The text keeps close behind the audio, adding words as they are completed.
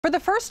For the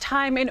first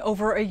time in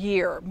over a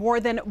year, more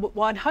than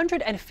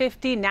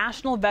 150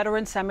 national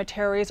veteran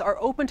cemeteries are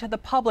open to the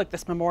public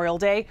this Memorial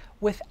Day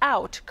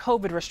without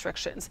COVID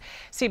restrictions.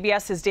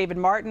 CBS's David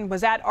Martin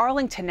was at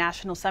Arlington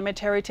National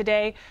Cemetery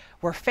today,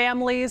 where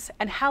families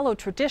and hallowed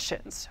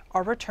traditions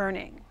are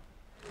returning.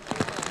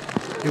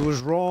 It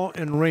was raw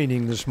and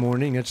raining this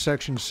morning at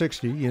Section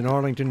 60 in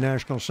Arlington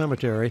National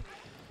Cemetery,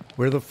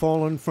 where the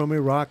fallen from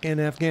Iraq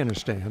and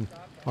Afghanistan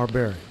are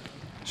buried.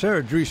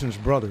 Sarah Dreesen's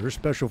brother,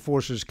 Special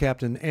Forces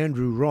Captain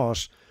Andrew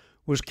Ross,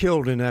 was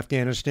killed in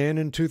Afghanistan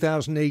in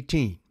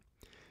 2018.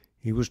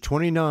 He was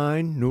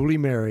 29, newly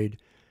married,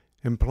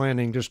 and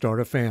planning to start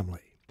a family.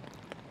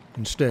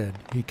 Instead,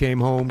 he came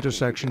home to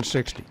Section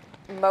 60.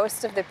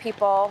 Most of the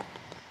people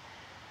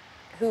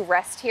who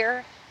rest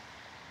here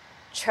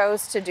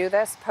chose to do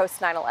this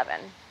post 9/11.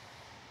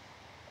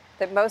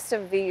 That most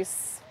of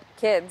these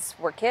kids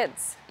were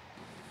kids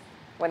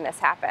when this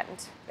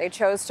happened. They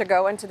chose to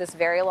go into this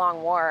very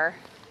long war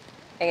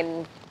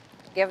and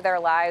give their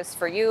lives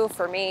for you,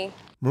 for me.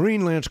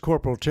 Marine Lance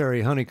Corporal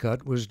Terry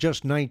Honeycutt was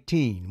just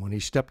 19 when he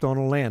stepped on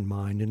a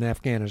landmine in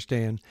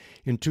Afghanistan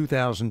in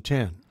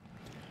 2010.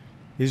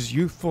 His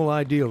youthful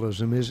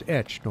idealism is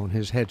etched on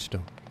his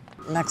headstone.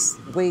 Next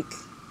week,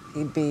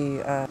 he'd be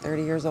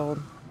 30 years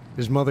old.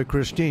 His mother,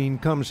 Christine,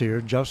 comes here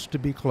just to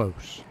be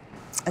close.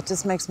 It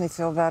just makes me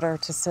feel better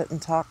to sit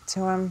and talk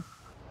to him.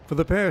 For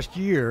the past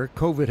year,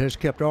 COVID has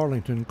kept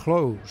Arlington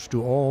closed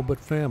to all but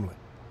family.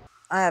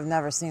 I have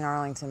never seen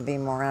Arlington be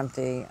more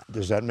empty.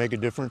 Does that make a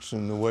difference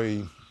in the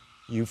way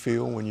you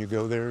feel when you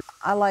go there?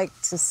 I like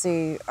to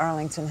see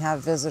Arlington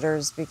have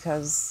visitors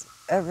because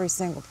every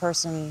single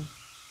person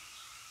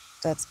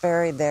that's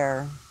buried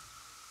there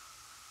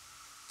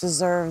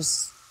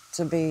deserves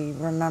to be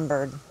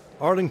remembered.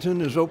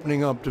 Arlington is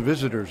opening up to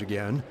visitors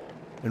again,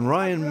 and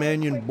Ryan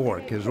Mannion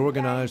Bork has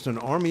organized an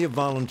army of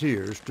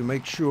volunteers to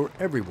make sure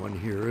everyone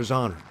here is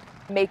honored.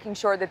 Making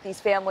sure that these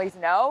families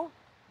know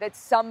that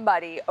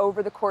somebody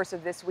over the course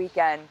of this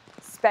weekend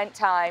spent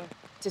time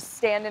to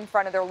stand in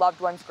front of their loved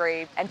one's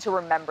grave and to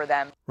remember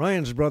them.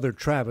 Ryan's brother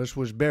Travis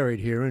was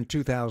buried here in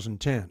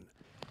 2010.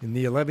 In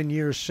the 11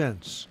 years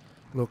since,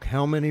 look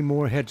how many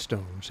more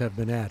headstones have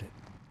been added.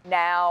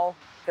 Now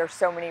there's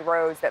so many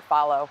rows that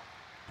follow.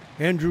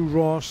 Andrew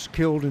Ross,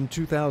 killed in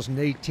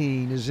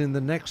 2018, is in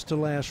the next to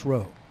last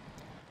row.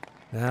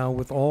 Now,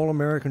 with all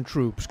American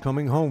troops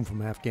coming home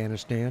from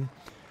Afghanistan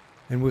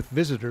and with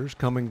visitors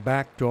coming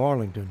back to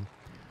Arlington,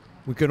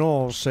 we can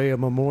all say a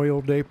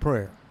Memorial Day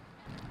prayer.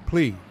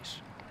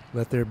 Please,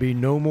 let there be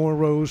no more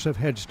rows of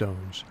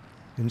headstones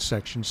in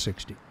Section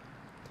 60.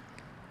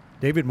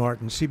 David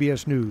Martin,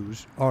 CBS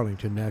News,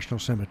 Arlington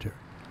National Cemetery.